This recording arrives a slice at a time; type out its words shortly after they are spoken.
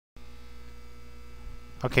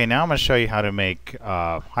Okay, now I'm going to show you how to make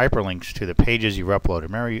hyperlinks to the pages you've uploaded.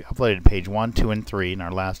 Remember, you uploaded page 1, 2, and 3 in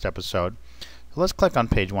our last episode. So let's click on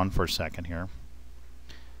page 1 for a second here.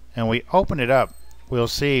 And we open it up, we'll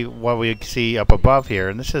see what we see up above here.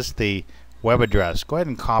 And this is the web address. Go ahead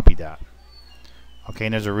and copy that. Okay,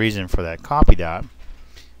 and there's a reason for that. Copy that.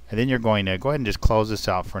 And then you're going to go ahead and just close this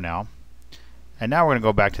out for now. And now we're going to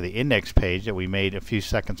go back to the index page that we made a few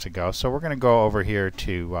seconds ago. So we're going to go over here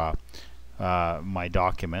to my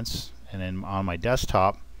documents, and then on my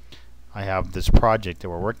desktop I have this project that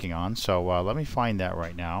we're working on. So let me find that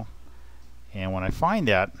right now, and when I find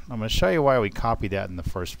that, I'm going to show you why we copied that in the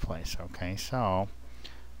first place. Okay, so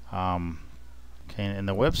in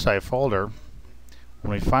the website folder,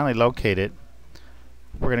 when we finally locate it,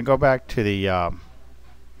 we're going to go back to the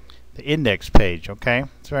index page. Okay,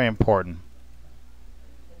 it's very important.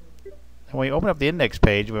 And when we open up the index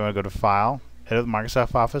page, we want to go to File, Edit with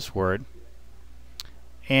Microsoft Office Word.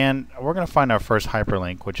 And we're going to find our first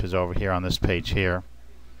hyperlink, which is over here on this page here.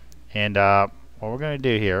 And what we're going to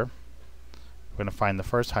do here, we're going to find the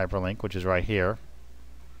first hyperlink, which is right here.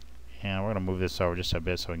 And we're going to move this over just a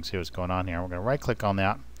bit so we can see what's going on here. We're going to right click on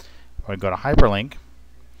that. We're going to go to hyperlink.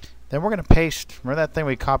 Then we're going to paste, remember that thing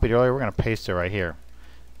we copied earlier? We're going to paste it right here.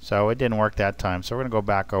 So it didn't work that time. So we're going to go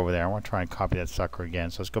back over there. I want to try and copy that sucker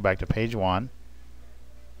again. So let's go back to page 1.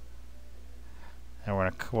 And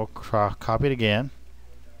we'll copy it again.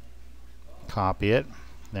 Copy it.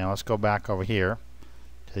 Now let's go back over here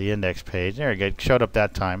to the index page. There we go. It showed up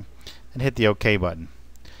that time. And hit the OK button.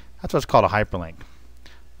 That's what's called a hyperlink.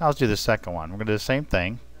 Now let's do the second one. We're going to do the same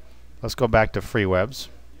thing. Let's go back to Freewebs.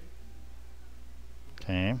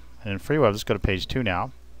 Okay. And in Freewebs, let's go to page 2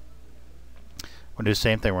 now. We'll do the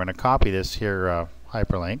same thing. We're going to copy this here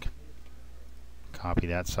hyperlink. Copy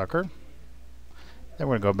that sucker. Then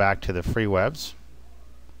we're going to go back to the Freewebs.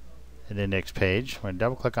 The index page. We're going to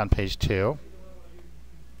double click on page 2. We're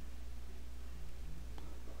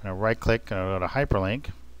going to right click and go to hyperlink,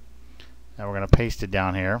 and we're going to paste it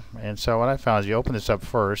down here. And so what I found is you open this up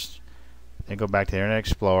first, then go back to the Internet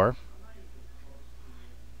Explorer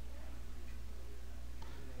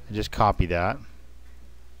and just copy that.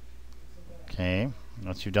 Okay,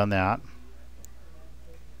 once you've done that,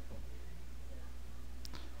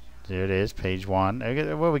 there it is, page 1.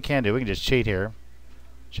 What we can do, we can just cheat here.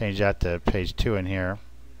 Change that to page 2 in here.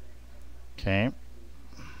 Okay.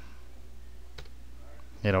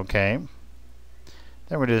 Hit OK. Then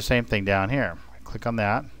we're going to do the same thing down here. Click on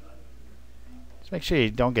that. Just make sure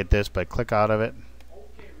you don't get this, but click out of it.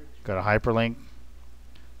 Go to hyperlink.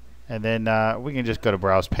 And then we can just go to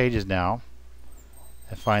Browse Pages now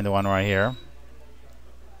and find the one right here.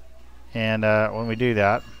 And when we do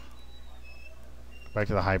that, back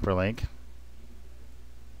to the hyperlink.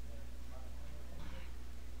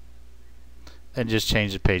 And just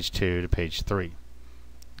change the page 2 to page 3.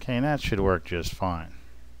 Okay, and that should work just fine.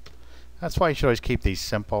 That's why you should always keep these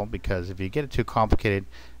simple, because if you get it too complicated,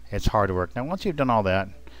 it's hard to work. Now once you've done all that,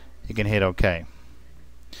 you can hit OK.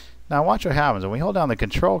 Now watch what happens. When we hold down the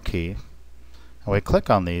Control key and we click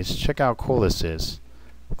on these, check out how cool this is.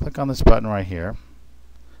 Click on this button right here.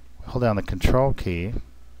 Hold down the Control key.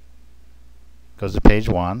 Goes to page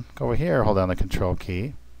 1. Go over here, hold down the Control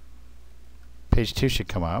key. Page 2 should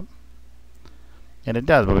come up. And it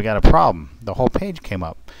does, but we got a problem. The whole page came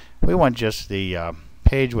up. We want just the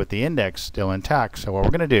page with the index still intact. So what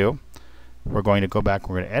we're going to do, we're going to go back,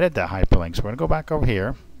 we're going to edit that hyperlink. So we're going to go back over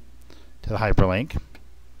here to the hyperlink.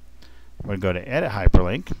 We're going to go to Edit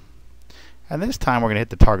Hyperlink. And this time we're going to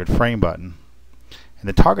hit the Target Frame button. And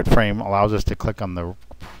the Target Frame allows us to click on the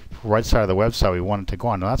right side of the website we want it to go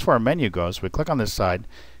on. Now that's where our menu goes. So we click on this side,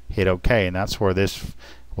 hit OK, and that's where this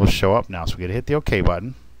will show up now. So we're going to hit the OK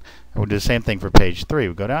button. And we'll do the same thing for page 3.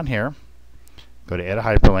 We go down here, go to Edit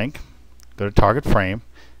Hyperlink, go to Target Frame,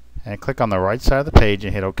 and click on the right side of the page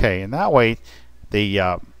and hit OK. And that way,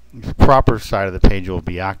 the proper side of the page will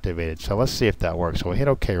be activated. So let's see if that works. So we'll hit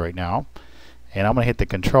OK right now, and I'm going to hit the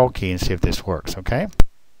Control key and see if this works. Okay.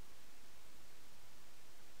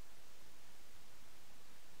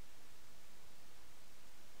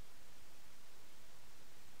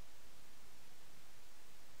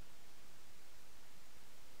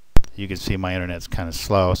 You can see my internet's kind of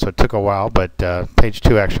slow, so it took a while, but page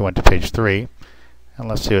 2 actually went to page 3. And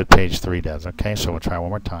let's see what page 3 does. Okay, so we'll try one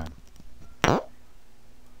more time.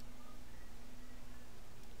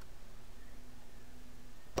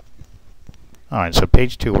 Alright, so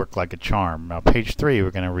page 2 worked like a charm. Now page 3, we're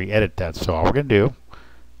going to re-edit that. So all we're going to do,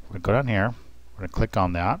 we're going to go down here, we're going to click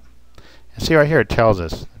on that. And see right here it tells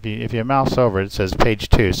us, if you mouse over it, it says page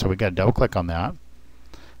 2, so we got to double click on that.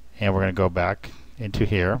 And we're going to go back into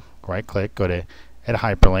here, right click, go to add a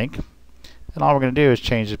hyperlink, and all we're going to do is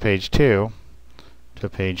change the page 2 to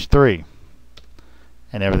page 3,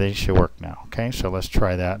 and everything should work now. Okay, so let's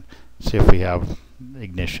try that, see if we have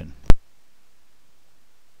ignition.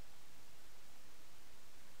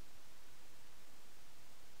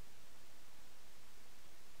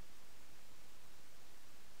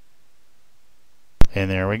 And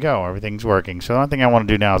there we go, everything's working. So the only thing I want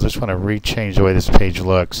to do now is I just want to rechange the way this page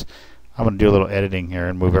looks. I'm going to do a little editing here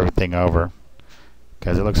and move everything over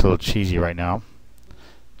because it looks a little cheesy right now.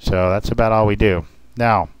 So that's about all we do.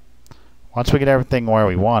 Now, once we get everything where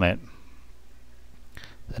we want it,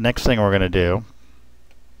 the next thing we're going to do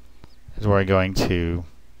is we're going to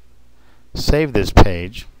save this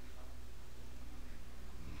page.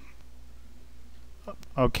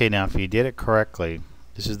 Okay, now if you did it correctly,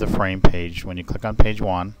 this is the frame page. When you click on page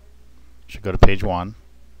 1, you should go to page 1,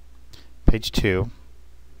 page 2,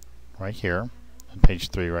 right here, and page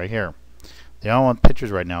 3 right here. The only one with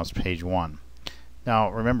pictures right now is page 1.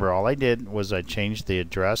 Now remember, all I did was I changed the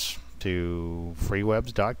address to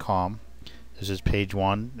freewebs.com. This is page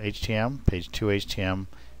 1 HTML, page 2 HTML,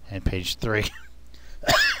 and page 3.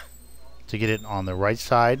 To get it on the right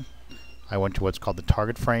side, I went to what's called the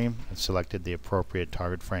target frame and selected the appropriate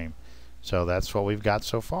target frame. So that's what we've got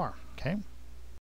so far. Okay.